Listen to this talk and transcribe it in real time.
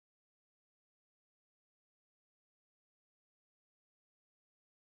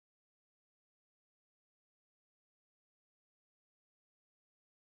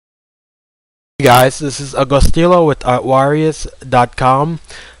Hey guys, this is Agustealo with ArtWarriors.com.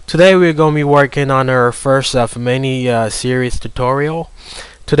 Today we're going to be working on our first of many series tutorial.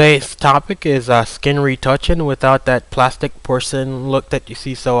 Today's topic is skin retouching without that plastic porcelain look that you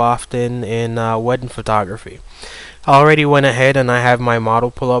see so often in wedding photography. I already went ahead and I have my model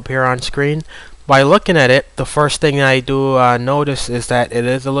pull up here on screen. By looking at it, the first thing I do notice is that it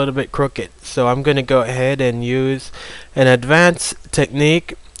is a little bit crooked. So I'm going to go ahead and use an advanced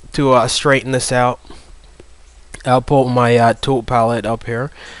technique to straighten this out. I'll pull my tool palette up here,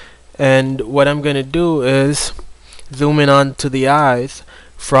 and what I'm going to do is zoom in onto the eyes.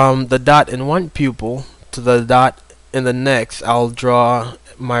 From the dot in one pupil to the dot in the next, I'll draw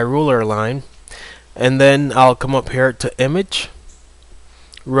my ruler line, and then I'll come up here to image,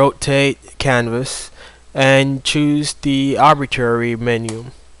 rotate canvas, and choose the arbitrary menu.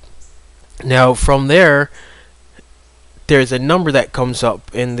 Now from there's a number that comes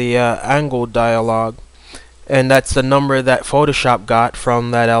up in the angle dialog, and that's the number that Photoshop got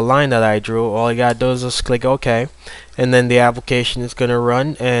from that line that I drew. All you gotta do is just click OK, and then the application is gonna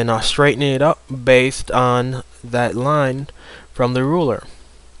run, and I'll straighten it up based on that line from the ruler.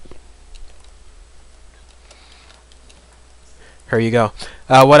 Here you go.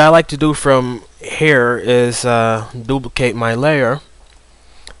 What I like to do from here is duplicate my layer.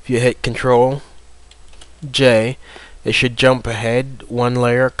 If you hit Control J, it should jump ahead one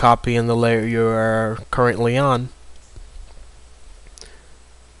layer, copying the layer you are currently on.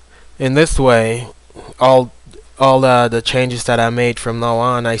 In this way, all the changes that I made from now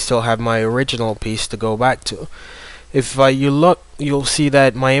on, I still have my original piece to go back to. If you look, you'll see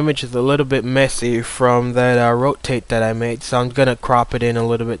that my image is a little bit messy from that rotate that I made, so I'm gonna crop it in a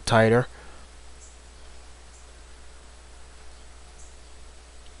little bit tighter.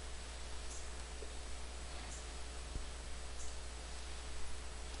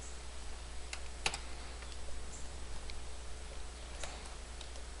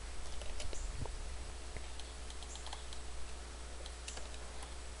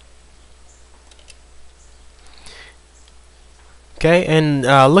 Okay, and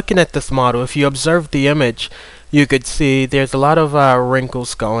looking at this model, if you observe the image, you could see there's a lot of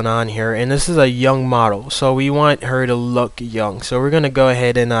wrinkles going on here, and this is a young model, so we want her to look young. So we're going to go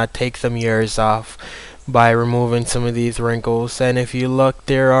ahead and take some years off by removing some of these wrinkles. And if you look,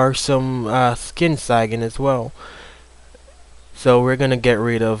 there are some skin sagging as well. So we're going to get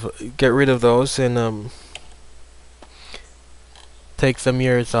rid of those and take some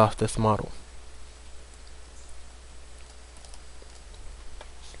years off this model.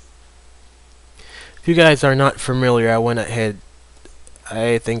 If you guys are not familiar,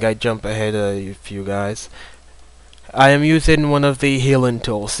 I think I jumped ahead of a few guys. I am using one of the healing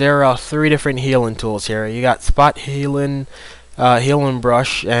tools. There are 3 different healing tools here. You got spot healing, healing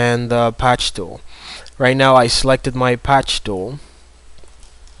brush, and the patch tool. Right now I selected my patch tool.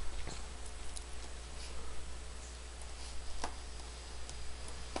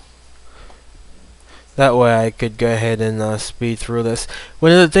 That way I could go ahead and speed through this.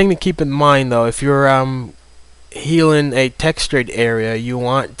 One other thing to keep in mind though, if you're healing a textured area, you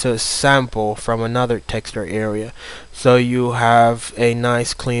want to sample from another textured area so you have a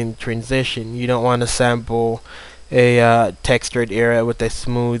nice clean transition. You don't want to sample a textured area with a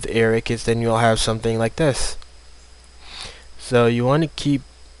smooth area, because then you'll have something like this. So you want to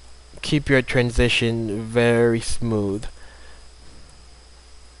keep your transition very smooth.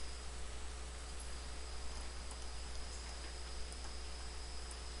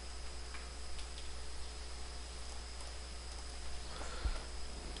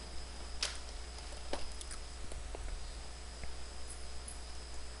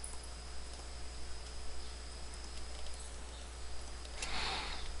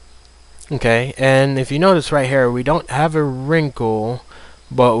 Okay, and if you notice right here, we don't have a wrinkle,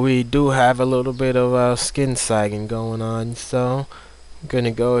 but we do have a little bit of skin sagging going on. So I'm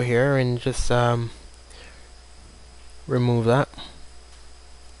gonna go here and just remove that.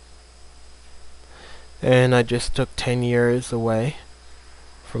 And I just took 10 years away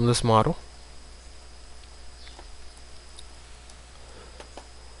from this model.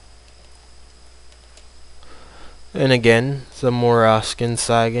 And again, some more skin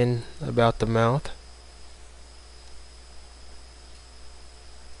sagging about the mouth.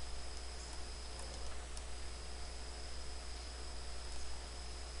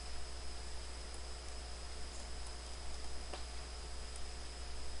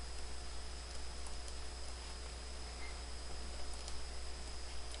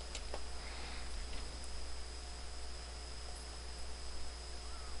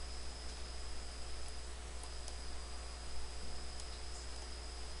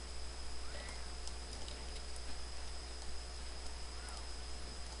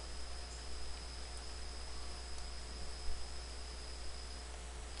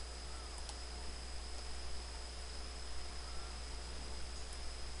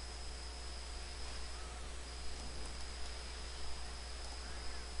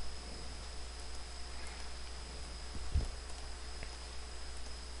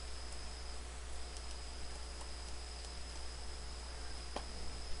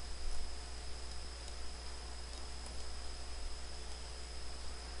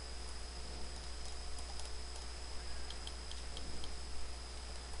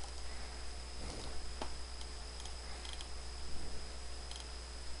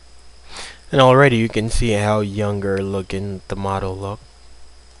 And already you can see how younger looking the model look.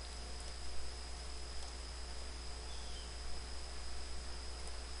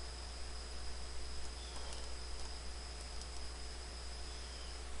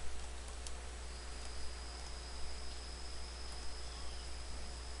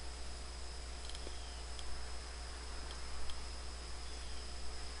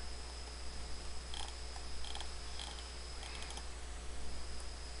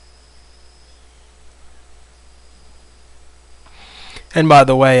 And by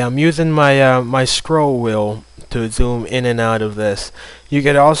the way, I'm using my scroll wheel to zoom in and out of this. You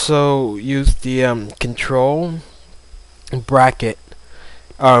could also use the control bracket.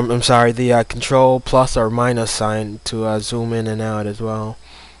 I'm sorry, the control plus or minus sign to zoom in and out as well.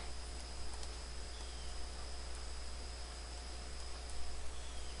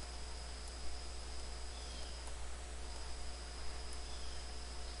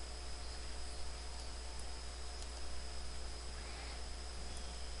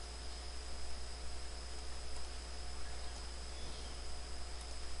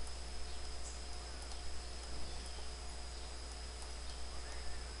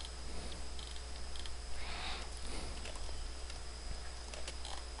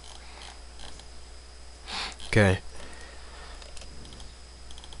 Okay.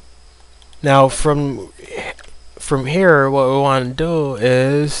 Now from here, what we want to do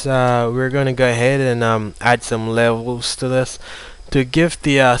is we're gonna go ahead and add some levels to this to give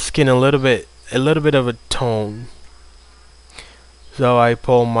the skin a little bit of a tone. So I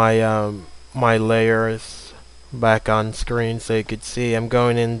pull my layers back on screen so you could see. I'm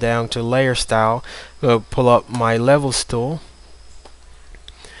going in down to layer style. Go pull up my levels tool.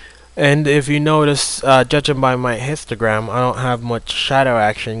 And if you notice, judging by my histogram, I don't have much shadow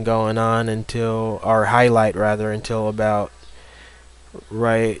action going on until, or highlight rather, until about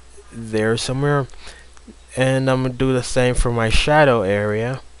right there somewhere. And I'm going to do the same for my shadow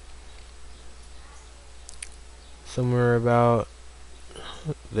area. Somewhere about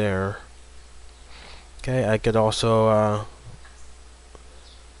there. Okay, I could also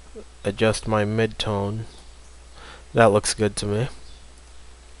adjust my mid-tone. That looks good to me.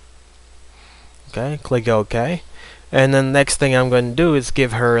 Okay, click OK. And then next thing I'm going to do is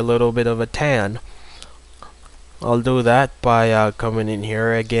give her a little bit of a tan. I'll do that by coming in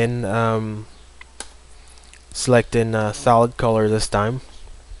here again, selecting solid color this time.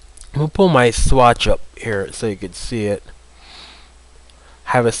 I'm going to pull my swatch up here so you can see it.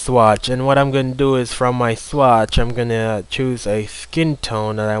 Have a swatch, and what I'm going to do is from my swatch I'm going to choose a skin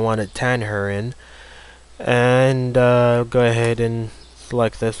tone that I want to tan her in, and go ahead and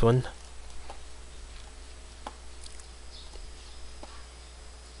select this one.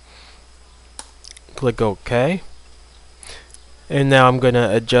 Click OK. And now I'm going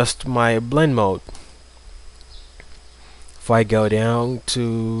to adjust my blend mode. If I go down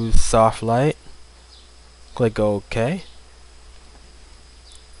to soft light, click OK.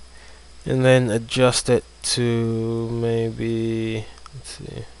 And then adjust it to maybe, let's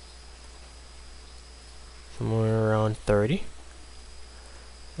see, somewhere around 30.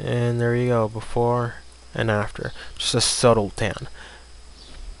 And there you go, before and after. Just a subtle tan.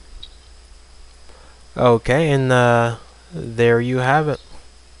 Okay, and there you have it.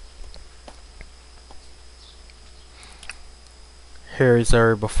 Here's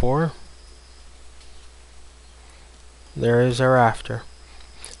our before. There is our after.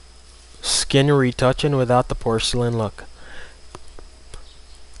 Skin retouching without the porcelain look.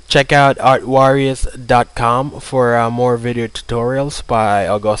 Check out artwarriors.com for more video tutorials by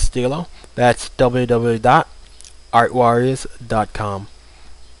Agustealo. That's www.artwarriors.com.